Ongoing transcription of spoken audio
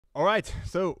All right,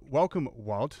 so welcome,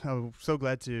 Walt. I'm so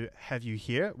glad to have you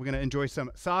here. We're going to enjoy some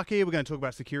sake. We're going to talk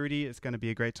about security. It's going to be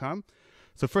a great time.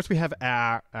 So first we have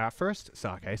our first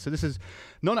sake. So this is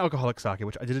non-alcoholic sake,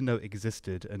 which I didn't know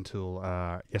existed until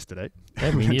yesterday.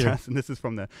 Yeah, me neither. And this is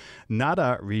from the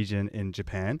Nara region in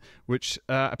Japan, which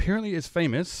apparently is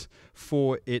famous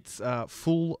for its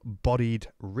full-bodied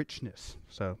richness.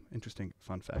 So interesting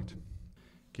fun fact.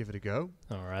 Give it a go.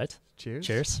 All right. Cheers.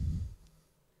 Cheers.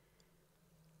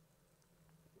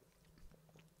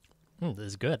 This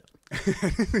is good.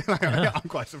 I'm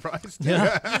quite surprised.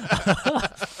 Yeah.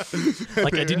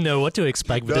 Like I didn't know what to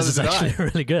expect, but this is actually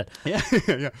really good. Yeah,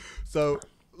 yeah. So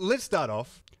let's start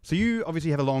off. So you obviously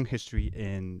have a long history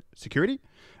in security,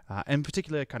 in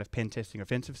particular kind of pen testing,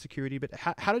 offensive security. But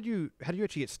how did you actually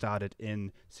get started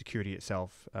in security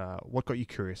itself? What got you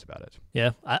curious about it?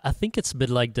 Yeah, I think it's a bit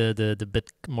like the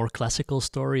bit more classical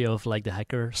story of like the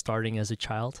hacker starting as a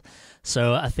child.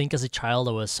 So I think as a child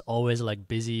I was always like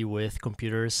busy with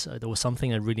computers. There was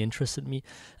something that really interested me,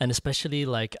 and especially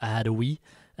like I had a Wii,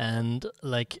 and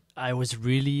like I was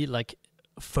really like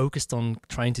focused on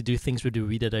trying to do things with the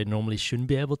Wii that I normally shouldn't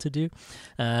be able to do.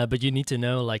 But you need to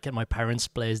know, like at my parents'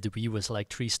 place, the Wii was like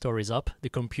 3 stories up. The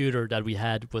computer that we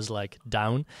had was like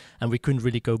down, and we couldn't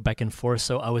really go back and forth.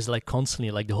 So I was like constantly,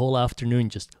 like the whole afternoon,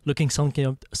 just looking something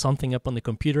up on the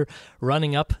computer,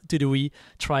 running up to the Wii,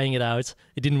 trying it out.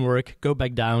 It didn't work. Go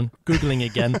back down, Googling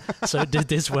again. So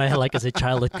this way, like as a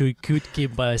child, I could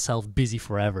keep myself busy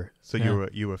forever. So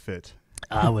you were fit.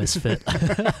 I was fit.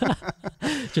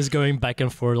 Just going back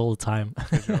and forth all the time.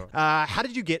 Sure. How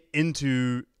did you get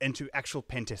into actual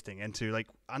pen testing and to like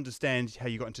understand how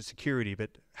you got into security? But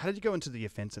how did you go into the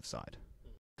offensive side?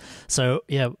 So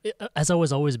yeah, as I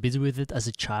was always busy with it as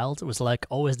a child, it was like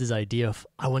always this idea of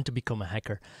I want to become a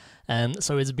hacker. And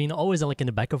so it's been always like in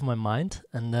the back of my mind.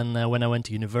 And then when I went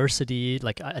to university,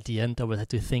 like at the end, I would have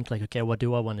to think like, okay, what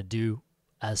do I want to do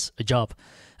as a job?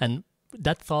 And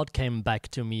that thought came back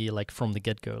to me like from the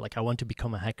get-go, like I want to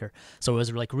become a hacker. So I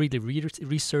was like really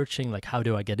researching like how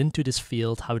do I get into this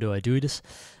field, how do I do this,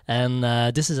 and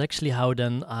this is actually how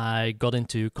then I got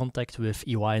into contact with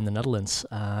EY in the Netherlands,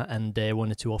 and they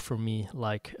wanted to offer me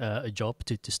like a job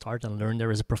to start and learn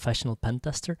there as a professional pen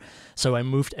tester. So I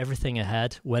moved everything I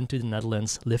had, went to the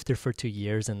Netherlands, lived there for 2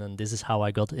 years, and then this is how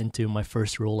I got into my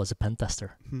first role as a pen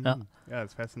tester. Yeah,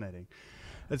 it's fascinating.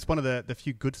 It's one of the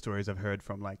few good stories I've heard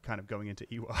from like kind of going into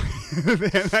EY.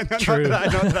 True.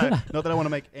 Not that I want to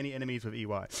make any enemies with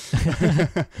EY.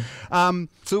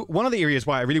 So one of the areas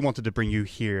why I really wanted to bring you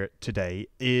here today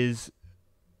is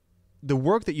the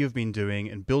work that you've been doing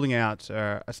in building out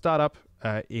a startup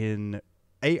in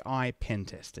AI pen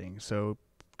testing. So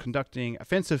conducting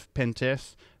offensive pen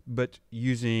tests, but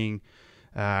using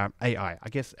AI, I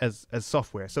guess, as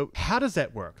software. So how does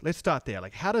that work? Let's start there.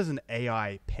 Like, how does an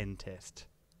AI pen test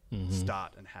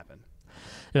start and happen?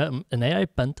 Yeah, an AI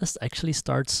pen test actually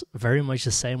starts very much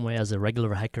the same way as a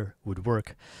regular hacker would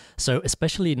work. So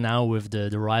especially now with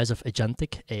the rise of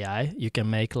Agentic AI, you can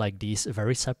make like these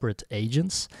very separate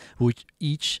agents which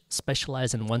each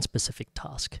specialize in one specific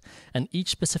task. And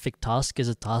each specific task is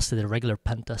a task that a regular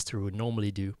pen tester would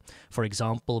normally do. For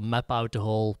example, map out the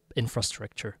whole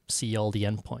infrastructure, see all the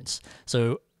endpoints.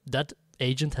 So that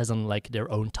agent has like their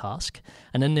own task,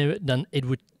 and then it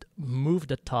would move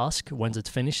the task once it's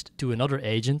finished to another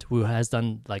agent who has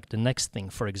done like the next thing.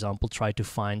 For example, try to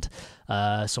find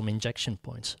some injection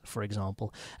points, for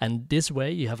example. And this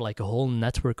way you have like a whole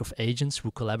network of agents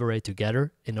who collaborate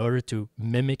together in order to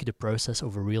mimic the process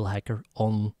of a real hacker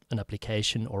on an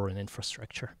application or an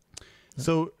infrastructure.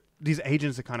 So these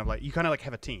agents are kind of like, you kind of like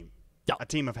have a team. Yeah. A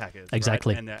team of hackers.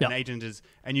 Exactly. Right? And an agent is,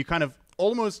 and you kind of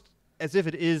almost as if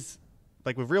it is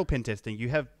like with real pen testing, you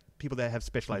have people that have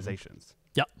specializations.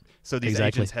 Yeah. So these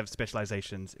agents have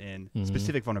specializations in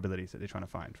specific vulnerabilities that they're trying to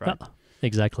find, right? Yeah,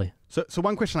 exactly. So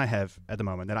one question I have at the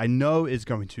moment that I know is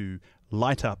going to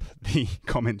light up the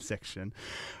comment section,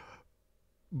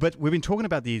 but we've been talking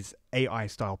about these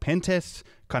AI-style pen tests,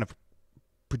 kind of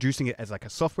producing it as like a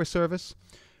software service.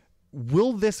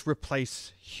 Will this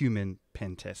replace human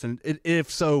pen tests? And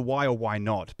if so, why or why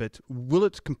not? But will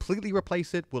it completely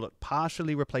replace it? Will it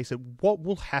partially replace it? What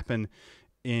will happen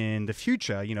in the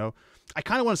future? You know, I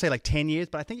kind of want to say like 10 years,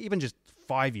 but I think even just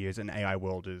 5 years in AI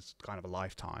world is kind of a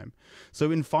lifetime.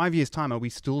 So in 5 years' time, are we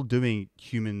still doing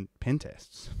human pen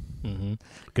tests?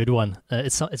 Good one.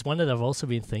 It's one that I've also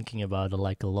been thinking about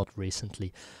like a lot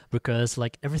recently, because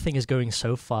like everything is going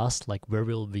so fast. Like where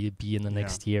will we be in the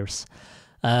next years?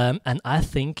 And I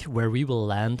think where we will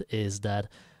land is that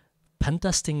pen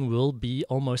testing will be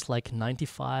almost like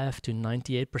 95 to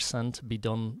 98% be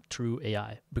done through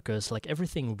AI, because like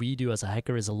everything we do as a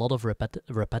hacker is a lot of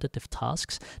repetitive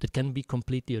tasks that can be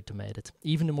completely automated.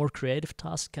 Even the more creative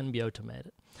tasks can be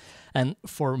automated. And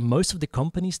for most of the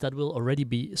companies, that will already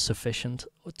be sufficient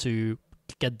to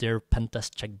get their pen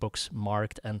test checkbox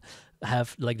marked and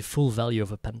have like the full value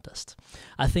of a pen test.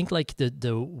 I think like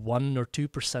the 1 or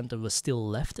 2% that was still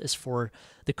left is for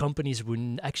the companies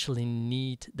who actually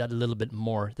need that a little bit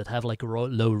more, that have like a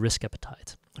low risk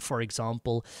appetite. For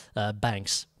example,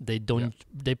 banks, they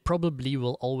probably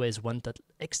will always want that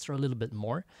extra little bit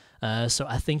more. So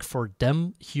I think for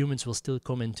them, humans will still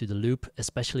come into the loop,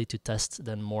 especially to test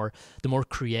the more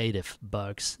creative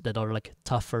bugs that are like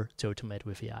tougher to automate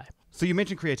with AI. So you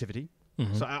mentioned creativity.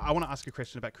 So I want to ask a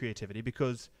question about creativity,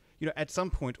 because at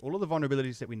some point, all of the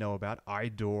vulnerabilities that we know about,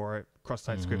 IDOR,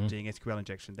 cross-site scripting, SQL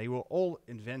injection, they were all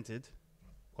invented,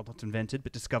 well, not invented,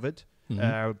 but discovered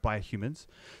by humans.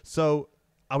 So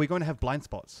are we going to have blind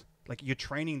spots? Like, you're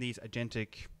training these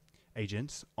agentic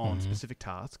agents on specific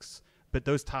tasks, but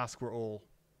those tasks were all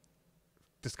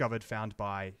discovered, found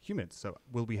by humans. So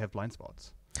will we have blind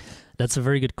spots? That's a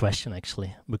very good question,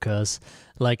 actually, because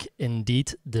like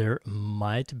indeed there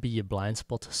might be a blind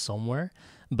spot somewhere,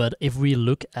 but if we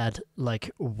look at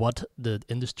like what the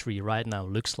industry right now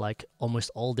looks like, almost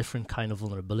all different kind of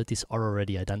vulnerabilities are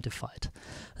already identified.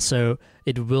 So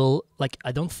it will, like,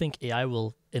 I don't think AI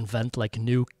will invent like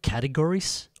new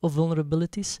categories of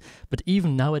vulnerabilities, but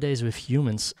even nowadays with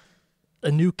humans, a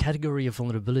new category of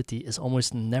vulnerability is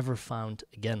almost never found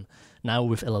again. Now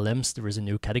with LLMs, there is a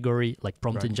new category, like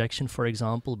prompt injection, for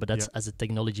example, but that's as the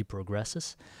technology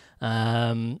progresses.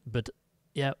 But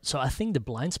yeah, so I think the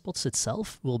blind spots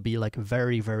itself will be like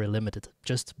very, very limited,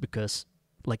 just because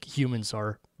like humans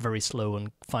are very slow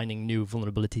in finding new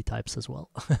vulnerability types as well.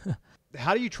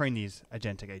 How do you train these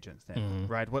agentic agents then,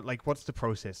 right? What's the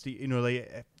process?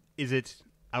 Is it,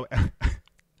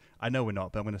 I know we're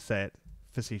not, but I'm going to say it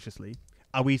facetiously.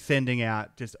 Are we sending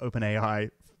out just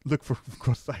OpenAI, look for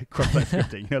cross-site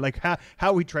scripting? How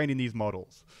are we training these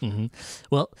models?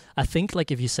 Well, I think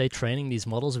like if you say training these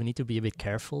models, we need to be a bit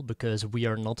careful, because we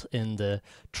are not in the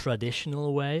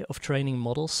traditional way of training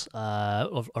models,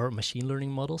 of our machine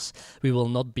learning models. We will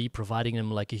not be providing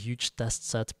them like a huge test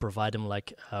set, provide them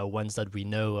like ones that we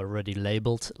know already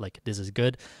labeled, like this is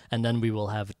good, and then we will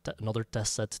have another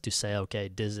test set to say, okay,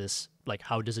 this is like,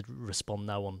 how does it respond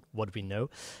now on what we know?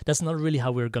 That's not really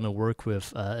how we're going to work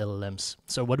with LLMs.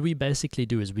 So what we basically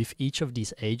do is with each of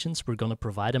these agents, we're going to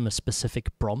provide them a specific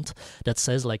prompt that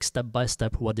says like step by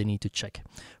step what they need to check.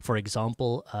 For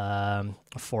example,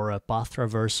 for a path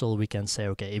traversal, we can say,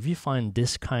 okay, if you find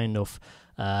this kind of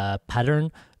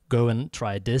pattern, go and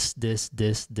try this,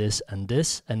 and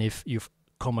this. And if you've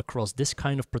come across this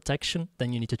kind of protection,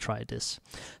 then you need to try this.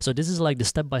 So this is like the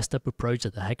step-by-step approach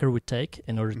that the hacker would take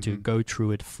in order to go through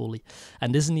it fully.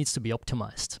 And this needs to be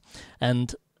optimized.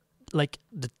 And like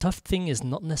the tough thing is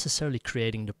not necessarily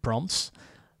creating the prompts.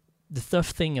 The tough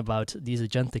thing about these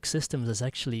agentic systems is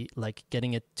actually like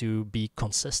getting it to be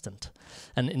consistent.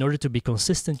 And in order to be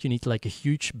consistent, you need like a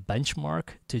huge benchmark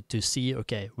to see,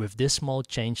 okay, with this small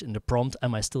change in the prompt,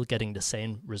 am I still getting the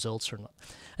same results or not?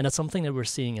 And that's something that we're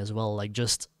seeing as well, like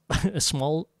just a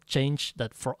small change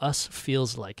that for us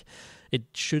feels like it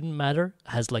shouldn't matter,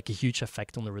 has like a huge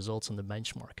effect on the results on the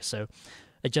benchmark. So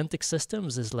agentic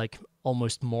systems is like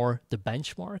almost more the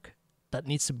benchmark that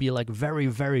needs to be like very,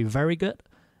 very, very good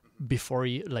before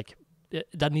you like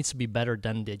that needs to be better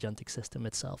than the agentic system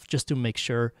itself, just to make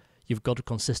sure you've got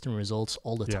consistent results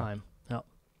all the time.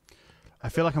 I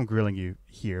feel like I'm grilling you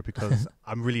here because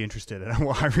I'm really interested and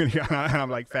I'm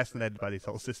like fascinated by this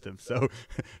whole system. So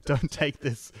don't take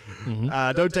this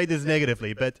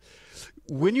negatively. But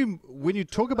when you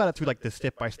talk about it through like the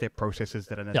step-by-step processes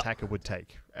that an attacker would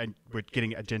take, and we're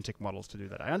getting agentic models to do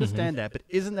that, I understand that. But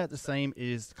isn't that the same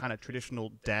as kind of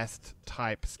traditional DAST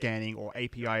type scanning or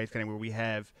API scanning, where we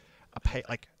have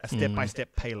a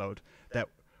step-by-step payload that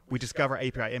we discover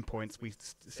API endpoints, we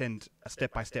send a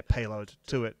step-by-step payload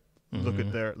to it. Look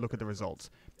at the results.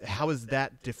 How is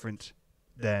that different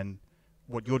than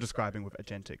what you're describing with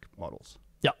agentic models?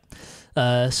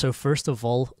 Yeah. So first of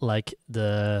all, like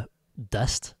the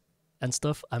Dest and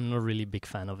stuff, I'm not really a big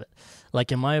fan of it.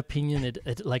 Like in my opinion,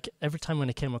 it like every time when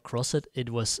I came across it, it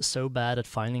was so bad at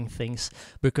finding things,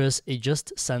 because it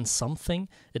just sends something,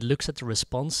 it looks at the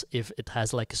response if it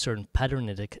has like a certain pattern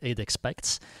it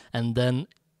expects, and then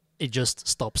it just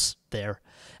stops there.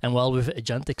 And while with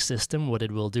agentic system, what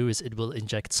it will do is it will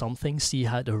inject something, see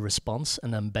how the response,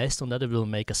 and then based on that, it will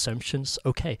make assumptions.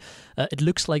 Okay, it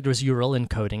looks like there's URL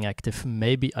encoding active.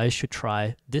 Maybe I should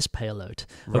try this payload.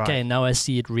 Right. Okay, now I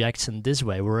see it reacts in this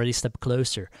way. We're already a step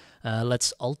closer.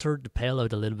 Let's alter the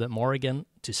payload a little bit more again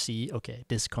to see, okay,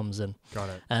 this comes in. Got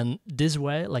it. And this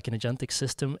way, like an agentic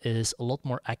system is a lot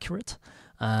more accurate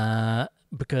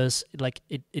because like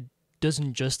it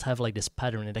doesn't just have like this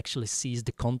pattern, it actually sees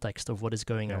the context of what is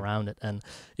going around it, and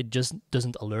it just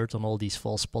doesn't alert on all these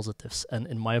false positives. And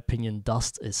in my opinion,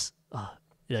 Dust is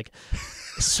like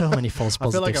so many false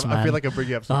positives. I feel like I'm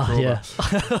bringing up some trauma. Yeah.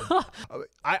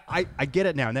 I get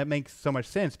it now, and that makes so much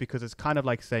sense, because it's kind of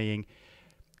like saying,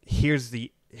 here's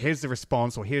the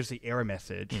response, or here's the error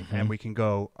message, and we can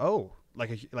go, oh,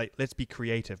 like let's be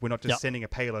creative. We're not just sending a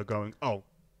payload going, oh,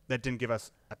 that didn't give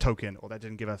us a token, or that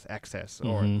didn't give us access,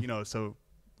 or so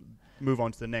move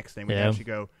on to the next thing. We can actually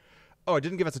go, oh, it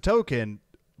didn't give us a token,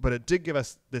 but it did give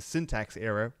us this syntax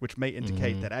error, which may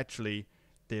indicate that actually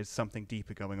there's something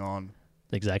deeper going on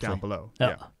down below.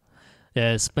 Yeah,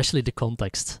 especially the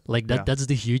context. Like that's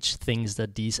the huge things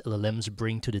that these LLMs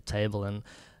bring to the table, and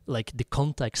like the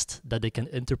context that they can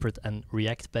interpret and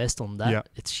react based on that,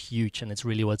 it's huge, and it's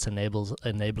really what's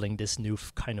enabling this new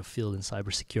kind of field in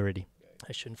cybersecurity.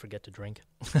 I shouldn't forget to drink.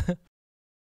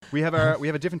 We have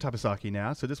a different type of sake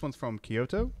now. So this one's from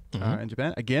Kyoto in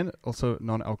Japan. Again, also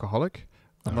non-alcoholic.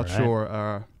 I'm not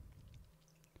sure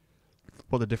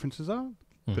what the differences are,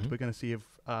 but we're going to see if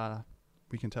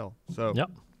we can tell. So to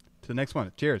the next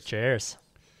one. Cheers. Cheers.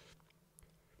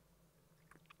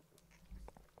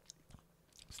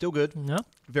 Still good. Yeah.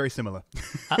 Very similar.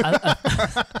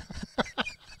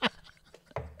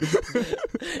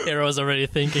 Here I was already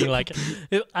thinking, like,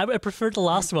 I prefer the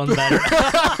last one better.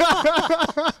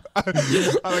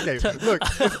 Okay, look,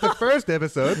 it's the first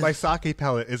episode. My sake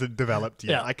palate isn't developed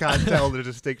yet. I can't tell the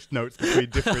distinct notes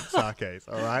between different sakes,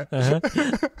 all right?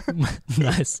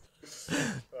 Nice.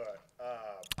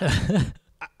 All right.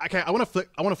 Okay, I want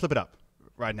to flip it up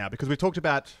right now, because we talked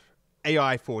about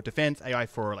AI for defense, AI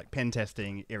for like pen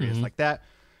testing, areas like that.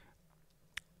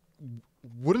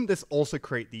 Wouldn't this also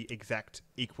create the exact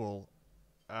equal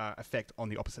effect on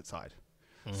the opposite side?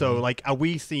 So, like, are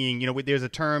we seeing, there's a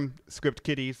term, script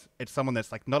kiddies. It's someone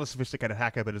that's like not a sophisticated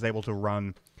hacker, but is able to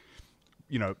run,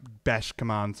 bash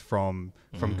commands from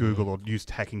Google, or use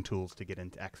hacking tools to get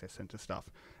into access into stuff,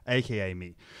 aka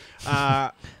me.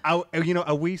 Are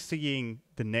we seeing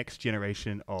the next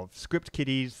generation of script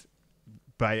kiddies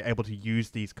by able to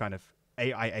use these kind of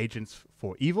AI agents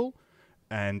for evil?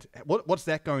 And what's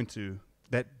that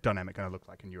dynamic going to look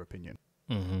like in your opinion?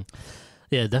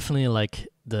 Yeah, definitely. Like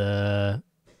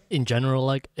in general,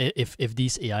 like if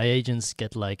these AI agents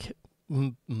get like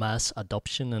mass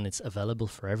adoption and it's available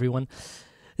for everyone,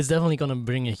 it's definitely going to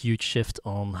bring a huge shift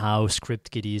on how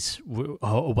script kiddies,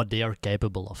 what they are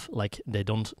capable of. Like they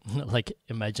don't like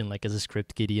imagine like as a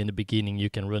script kiddie in the beginning, you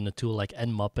can run a tool like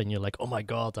nmap and you're like, oh my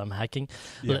God, I'm hacking.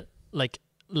 Yeah.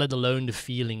 Let alone the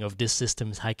feeling of this system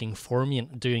is hacking for me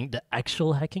and doing the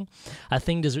actual hacking. I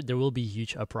think there will be a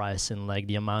huge uprise in like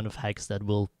the amount of hacks that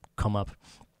will come up.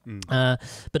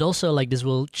 But also like this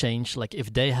will change, like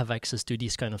if they have access to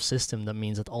these kind of systems, that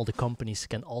means that all the companies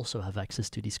can also have access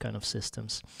to these kind of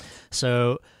systems.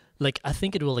 So like I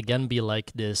think it will again be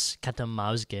like this cat and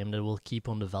mouse game that will keep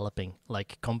on developing.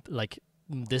 Like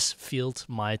this field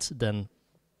might then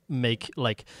make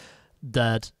like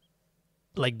that,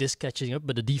 like this catching up,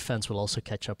 but the defense will also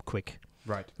catch up quick.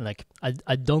 Right. Like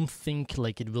I don't think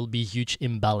like it will be huge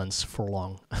imbalance for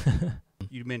long.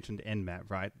 You mentioned Nmap,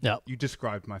 right? Yeah. You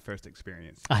described my first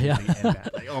experience. Yeah.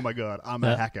 Nmap. Like, oh my God, I'm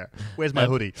a hacker. Where's my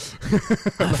hoodie?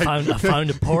 I found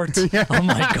a port. Yeah. Oh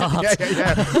my God.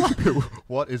 Yeah.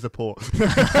 What is a port?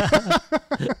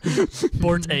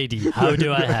 Port 80. How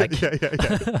do I hack?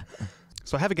 Yeah.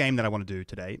 So I have a game that I want to do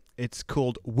today. It's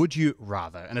called Would You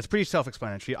Rather, and it's pretty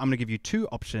self-explanatory. I'm going to give you two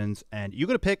options, and you're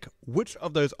going to pick which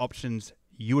of those options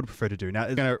you would prefer to do. Now,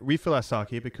 we're going to refill our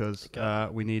sake because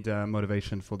we need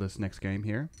motivation for this next game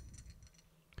here.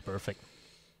 Perfect.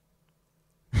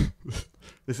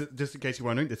 This is, just in case you're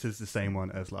wondering, this is the same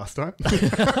one as last time.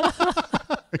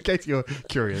 In case you're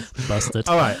curious. Busted.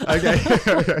 All right.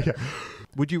 Okay.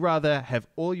 Would you rather have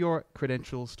all your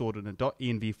credentials stored in a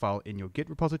 .env file in your Git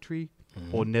repository,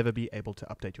 or never be able to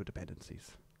update your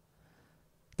dependencies?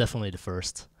 Definitely the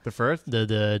first. The first?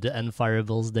 The env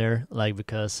variables there, like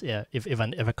because if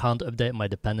I can't update my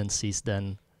dependencies,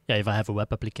 then if I have a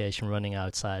web application running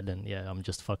outside, then I'm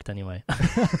just fucked anyway.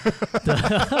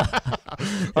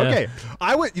 Okay,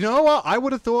 I would. You know what? I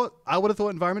would have thought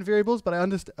environment variables, but I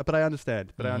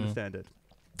understand it.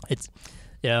 It's,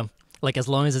 yeah, like as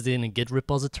long as it's in a Git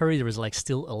repository, there is like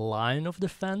still a line of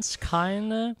defense,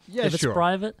 kinda. Yeah, if it's sure.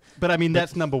 private. But I mean,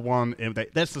 that's number one.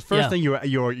 That's the first thing your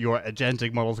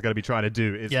agentic models are going to be trying to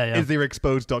do. Is there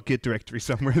exposed.git directory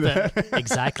somewhere there?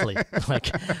 Exactly.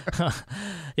 Like,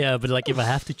 yeah, but like if I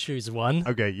have to choose one,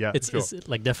 okay, yeah, it's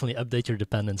like definitely update your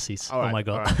dependencies. All right, oh my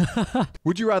god. Right.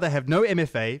 Would you rather have no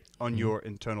MFA on your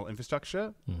internal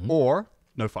infrastructure or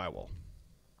no firewall?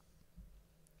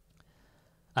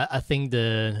 I think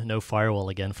the no firewall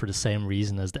again for the same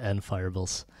reason as the N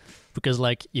firewalls, because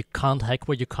like you can't hack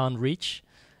what you can't reach.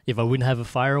 If I wouldn't have a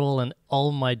firewall and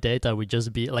all my data would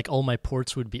just be like all my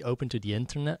ports would be open to the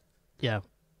internet, yeah,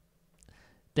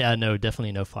 no,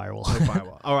 definitely no firewall. No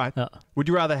firewall. All right. Would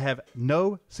you rather have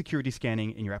no security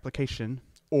scanning in your application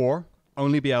or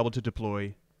only be able to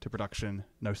deploy to production,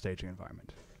 no staging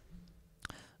environment?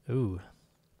 Ooh.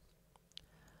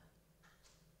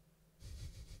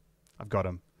 I've got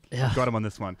him. Yeah. I've got him on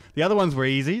this one. The other ones were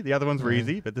easy.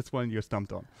 But this one you're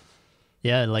stumped on.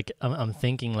 Yeah, like I'm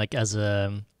thinking like as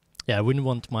a I wouldn't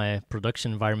want my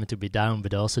production environment to be down,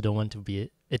 but I also don't want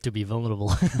it to be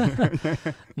vulnerable.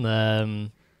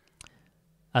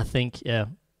 I think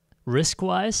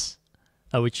risk-wise,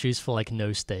 I would choose for like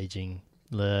no staging.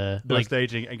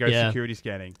 Staging and go security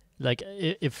scanning. Like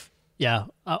I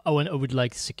would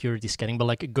like security scanning, but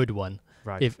like a good one.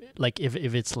 Right. If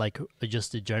it's like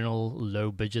just a general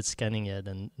low budget scanning,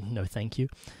 then no thank you.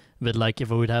 But like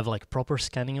if I would have like proper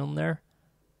scanning on there,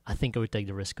 I think I would take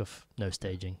the risk of no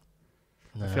staging.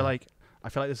 I feel like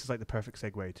this is like the perfect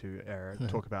segue to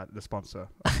talk about the sponsor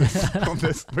of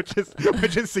this, which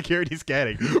is security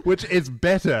scanning, which is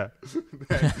better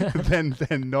than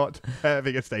not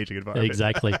having a staging environment.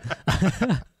 Exactly.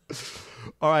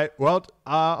 All right. Well,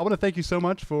 I want to thank you so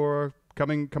much for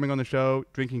coming on the show,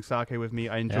 drinking sake with me.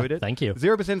 I enjoyed it. Thank you.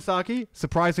 0% sake,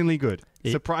 surprisingly good.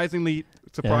 Surprisingly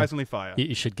fire.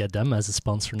 You should get them as a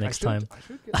sponsor next time. I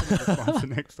should get them as a sponsor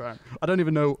next time. I don't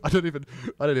even know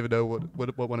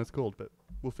what one it's called, but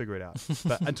we'll figure it out.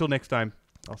 But until next time,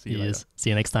 I'll see you later.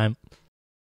 See you next time.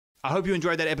 I hope you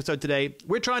enjoyed that episode today.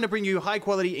 We're trying to bring you high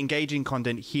quality, engaging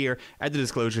content here at The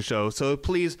Disclosure Show. So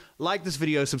please like this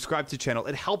video, subscribe to the channel.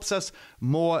 It helps us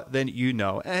more than you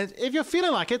know. And if you're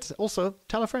feeling like it, also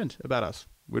tell a friend about us.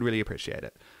 We'd really appreciate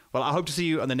it. Well, I hope to see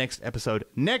you on the next episode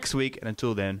next week. And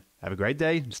until then, have a great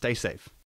day and stay safe.